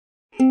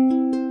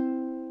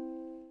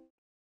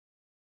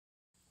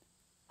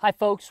Hi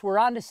folks, we're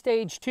on to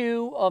stage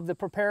 2 of the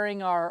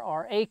preparing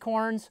our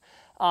acorns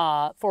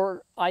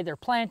for either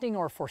planting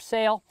or for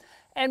sale.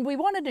 And we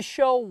wanted to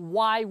show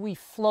why we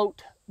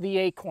float the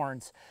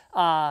acorns.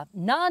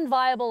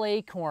 Non-viable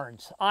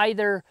acorns,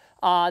 either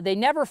they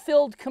never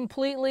filled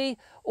completely,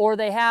 or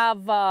they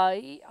have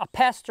a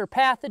pest or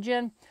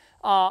pathogen,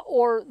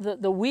 or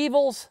the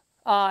weevils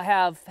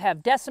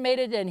have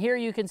decimated. And here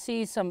you can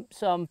see some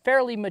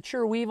fairly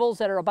mature weevils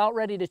that are about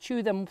ready to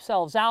chew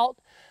themselves out.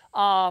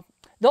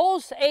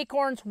 Those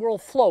acorns will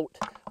float,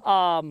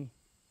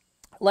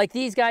 like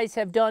these guys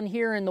have done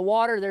here in the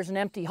water. There's an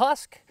empty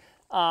husk,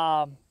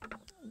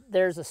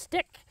 there's a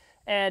stick,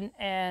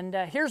 and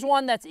here's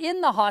one that's in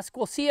the husk.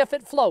 We'll see if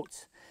it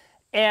floats.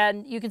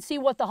 And you can see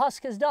what the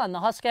husk has done. The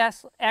husk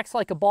acts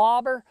like a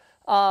bobber,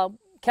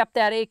 kept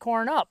that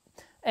acorn up.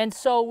 And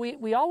so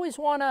we always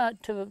want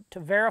to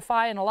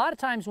verify, and a lot of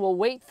times we'll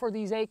wait for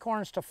these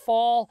acorns to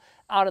fall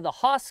out of the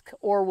husk,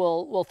 or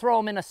we'll throw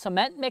them in a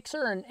cement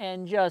mixer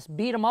and just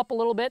beat them up a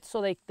little bit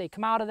so they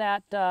come out of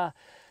that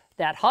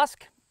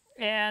husk.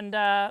 And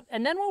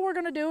then what we're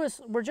going to do is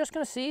we're just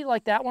going to see,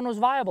 like, that one was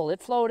viable. It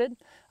floated.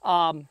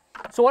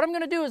 So what I'm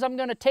going to do is I'm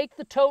going to take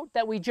the tote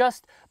that we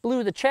just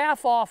blew the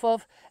chaff off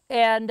of,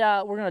 and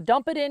we're going to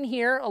dump it in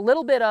here, a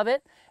little bit of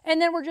it, and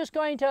then we're just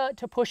going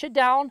to push it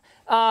down.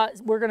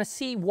 We're going to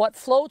see what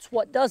floats,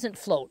 what doesn't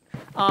float.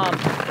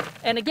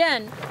 And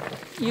again,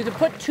 you can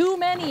put too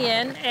many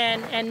in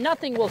and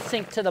nothing will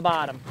sink to the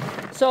bottom.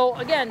 So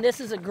again, this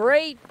is a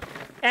great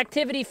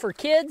activity for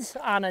kids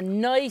on a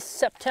nice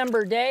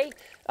September day.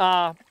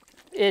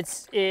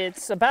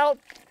 It's about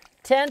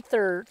 10th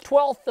or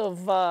 12th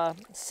of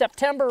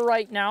September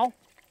right now,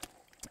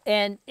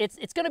 and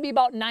it's going to be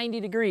about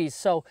 90 degrees.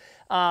 So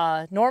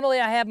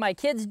normally I have my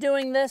kids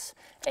doing this,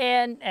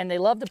 and they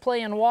love to play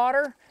in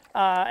water,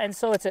 and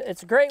so it's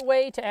a great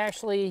way to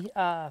actually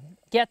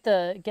get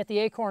the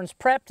acorns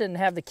prepped and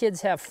have the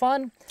kids have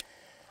fun.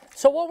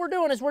 So what we're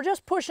doing is we're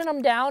just pushing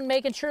them down,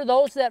 making sure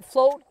those that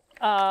float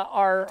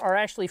are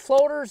actually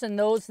floaters, and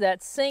those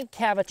that sink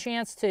have a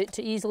chance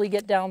to easily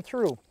get down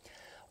through.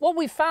 What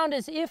we found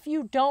is if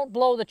you don't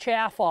blow the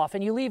chaff off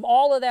and you leave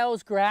all of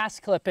those grass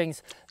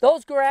clippings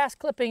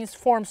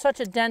form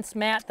such a dense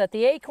mat that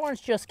the acorns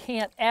just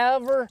can't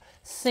ever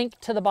sink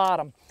to the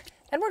bottom.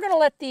 And we're going to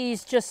let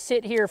these just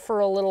sit here for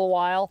a little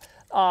while.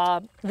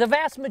 The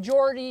vast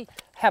majority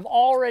have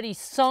already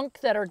sunk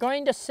that are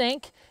going to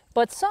sink,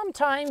 but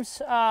sometimes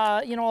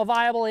you know, a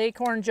viable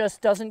acorn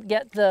just doesn't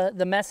get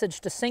the message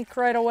to sink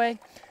right away.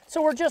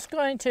 So we're just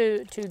going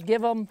to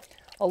give them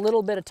a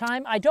little bit of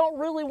time. I don't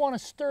really want to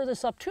stir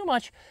this up too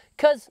much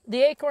because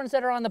the acorns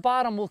that are on the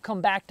bottom will come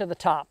back to the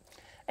top.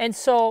 And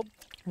so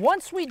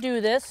once we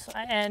do this,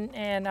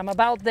 and I'm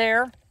about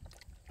there,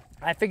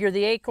 I figure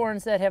the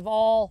acorns that have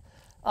all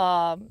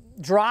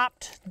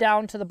dropped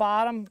down to the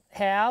bottom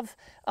have.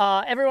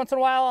 Every once in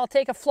a while I'll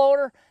take a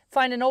floater,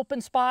 find an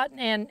open spot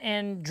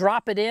and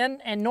drop it in,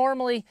 and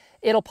normally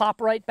it'll pop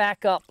right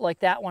back up like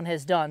that one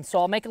has done. So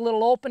I'll make a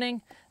little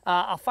opening,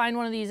 I'll find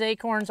one of these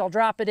acorns, I'll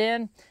drop it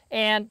in,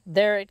 and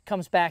there it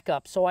comes back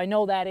up. So I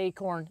know that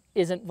acorn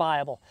isn't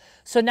viable.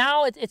 So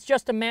now it's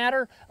just a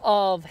matter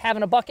of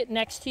having a bucket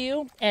next to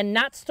you and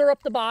not stir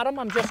up the bottom.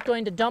 I'm just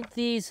going to dump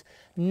these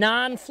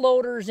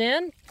non-floaters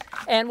in,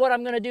 and what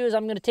I'm going to do is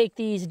I'm going to take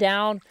these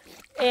down,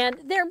 and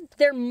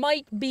there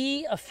might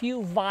be a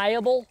few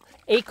viable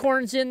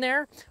acorns in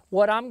there.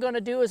 What I'm going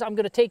to do is I'm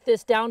going to take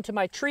this down to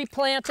my tree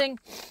planting.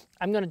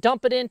 I'm going to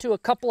dump it into a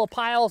couple of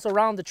piles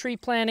around the tree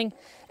planting,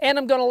 and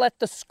I'm going to let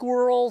the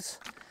squirrels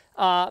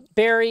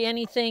bury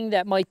anything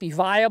that might be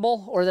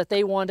viable or that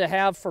they want to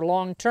have for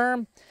long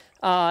term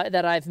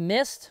that I've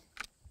missed.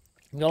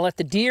 I'm going to let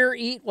the deer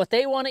eat what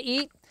they want to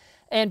eat,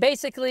 and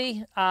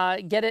basically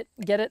get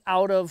it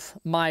out of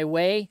my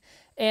way.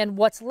 And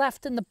what's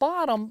left in the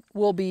bottom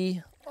will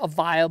be a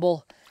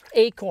viable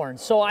acorn.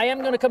 So I am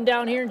going to come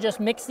down here and just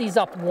mix these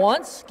up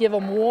once, give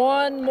them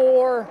one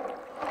more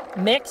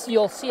mix.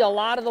 You'll see a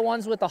lot of the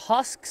ones with the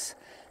husks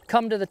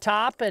come to the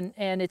top, and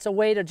it's a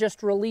way to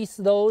just release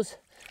those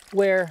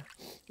where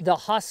the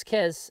husk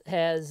has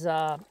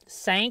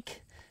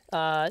sank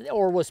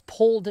or was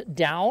pulled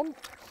down.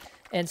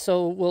 And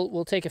so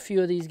we'll take a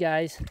few of these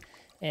guys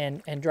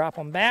and drop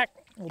them back.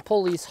 We'll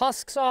pull these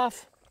husks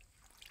off.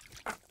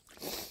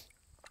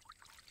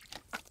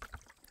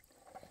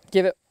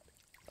 Give it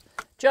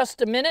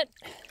just a minute.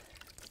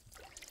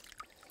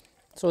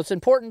 So it's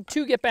important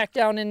to get back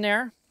down in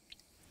there.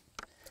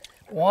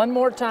 One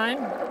more time.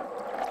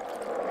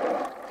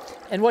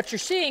 And what you're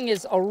seeing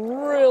is a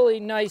really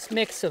nice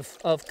mix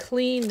of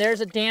clean. There's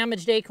a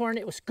damaged acorn.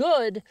 It was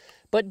good,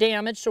 but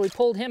damaged, so we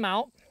pulled him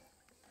out.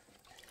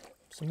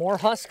 Some more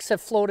husks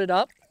have floated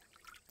up.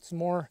 Some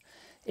more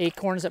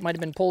acorns that might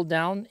have been pulled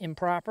down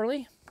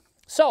improperly.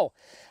 So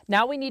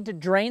now we need to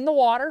drain the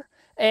water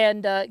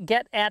and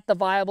get at the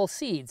viable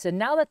seeds. And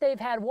now that they've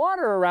had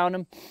water around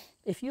them,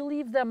 if you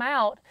leave them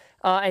out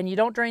and you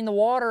don't drain the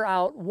water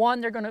out,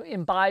 one, they're going to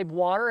imbibe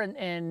water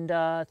and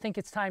think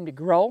it's time to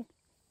grow.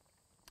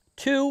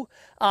 Two,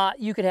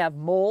 you could have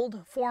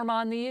mold form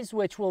on these,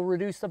 which will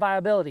reduce the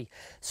viability.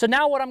 So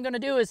now what I'm going to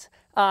do is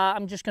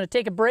I'm just going to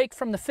take a break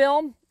from the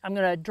film. I'm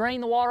going to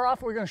drain the water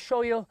off. We're going to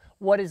show you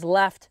what is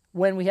left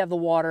when we have the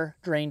water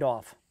drained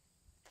off.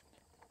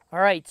 All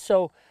right,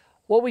 so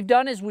what we've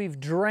done is we've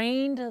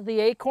drained the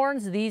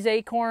acorns. These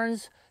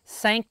acorns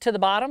sank to the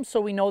bottom, so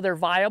we know they're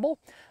viable.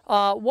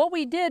 What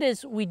we did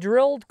is we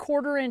drilled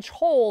 1/4-inch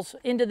holes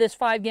into this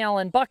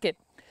 5-gallon bucket.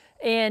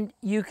 And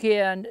you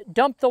can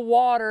dump the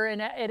water,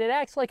 and it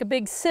acts like a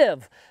big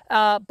sieve.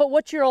 But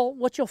what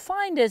you'll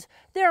find is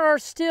there are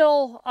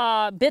still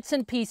bits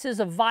and pieces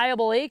of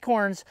viable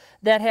acorns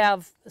that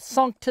have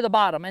sunk to the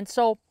bottom. And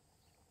so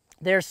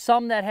there's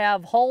some that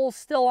have hulls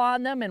still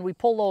on them, and we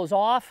pull those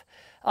off.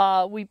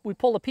 We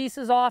pull the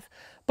pieces off.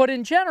 But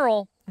in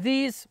general,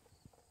 these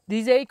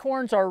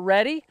acorns are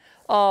ready.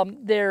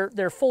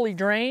 They're fully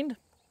drained.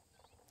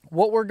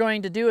 What we're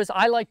going to do is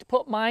I like to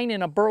put mine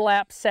in a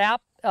burlap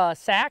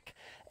sack,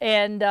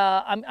 and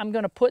I'm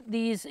going to put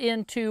these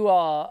into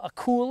a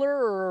cooler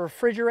or a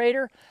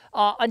refrigerator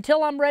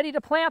until I'm ready to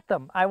plant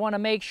them. I want to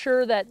make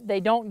sure that they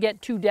don't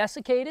get too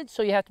desiccated,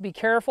 so you have to be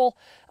careful.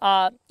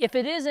 If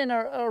it is in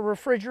a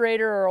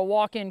refrigerator or a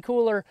walk-in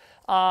cooler,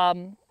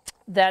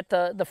 that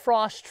the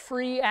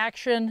frost-free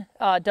action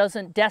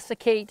doesn't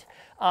desiccate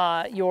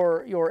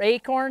your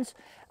acorns.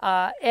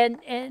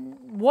 And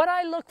what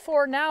I look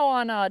for now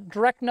on a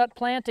direct nut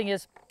planting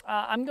is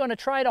I'm going to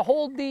try to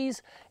hold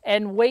these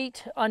and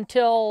wait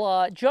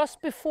until just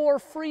before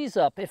freeze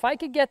up. If I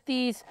could get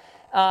these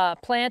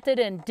planted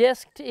and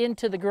disked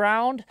into the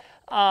ground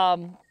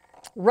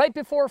right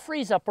before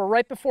freeze up or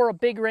right before a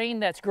big rain,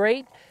 that's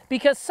great.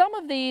 Because some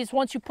of these,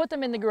 once you put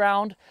them in the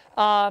ground,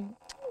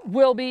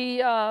 will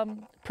be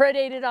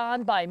predated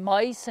on by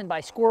mice and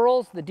by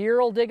squirrels. The deer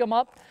will dig them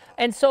up.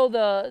 And so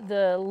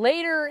the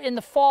later in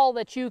the fall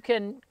that you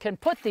can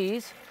put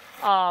these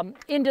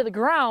into the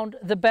ground,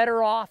 the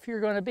better off you're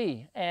going to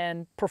be.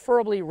 And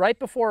preferably right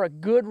before a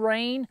good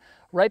rain,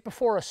 right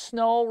before a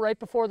snow, right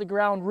before the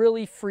ground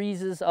really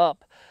freezes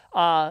up.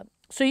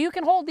 So you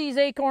can hold these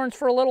acorns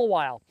for a little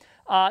while.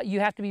 You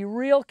have to be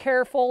real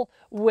careful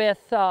with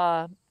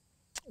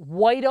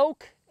white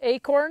oak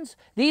acorns.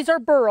 These are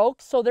bur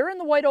oak, so they're in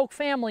the white oak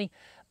family,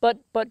 but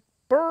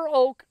bur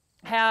oak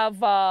have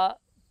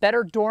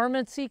better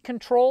dormancy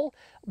control.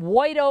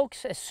 White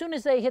oaks, as soon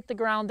as they hit the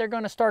ground, they're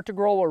going to start to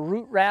grow a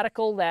root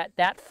radical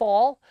that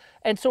fall.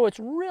 And so it's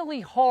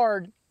really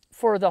hard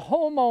for the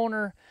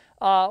homeowner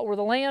or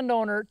the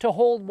landowner to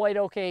hold white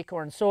oak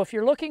acorns. So if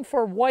you're looking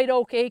for white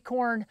oak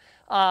acorn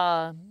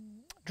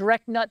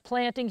direct nut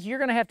plantings, you're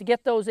going to have to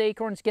get those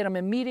acorns, get them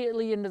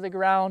immediately into the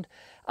ground,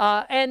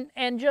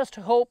 and just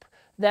hope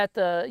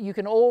that you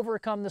can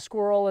overcome the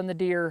squirrel and the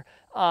deer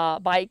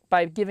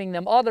by giving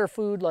them other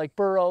food like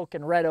bur oak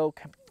and red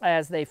oak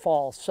as they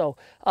fall. So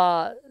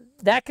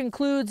that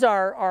concludes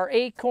our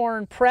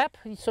acorn prep.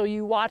 So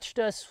you watched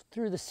us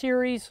through the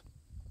series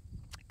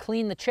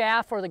clean the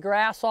chaff or the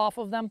grass off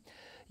of them.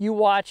 You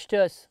watched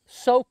us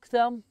soak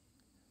them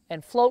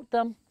and float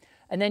them,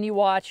 and then you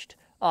watched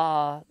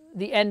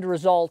the end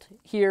result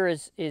here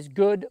is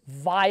good,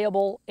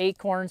 viable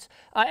acorns.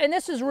 And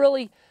this is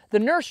really, the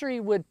nursery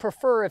would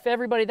prefer if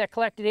everybody that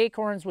collected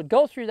acorns would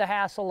go through the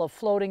hassle of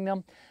floating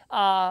them,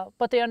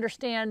 but they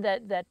understand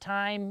that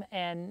time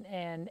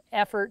and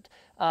effort,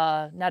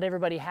 not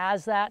everybody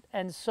has that.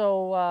 And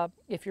so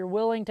if you're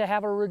willing to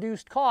have a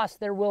reduced cost,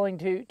 they're willing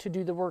to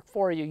do the work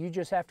for you. You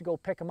just have to go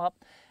pick them up.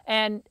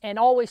 And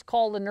always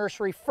call the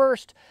nursery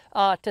first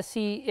to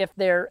see if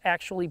they're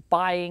actually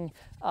buying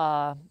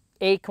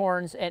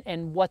acorns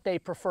and what they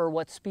prefer,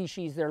 what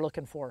species they're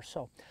looking for.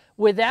 So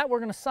with that, we're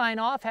going to sign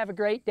off. Have a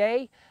great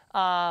day.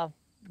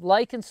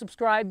 Like and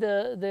subscribe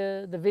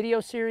the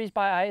video series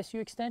by ISU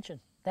Extension.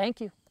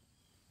 Thank you.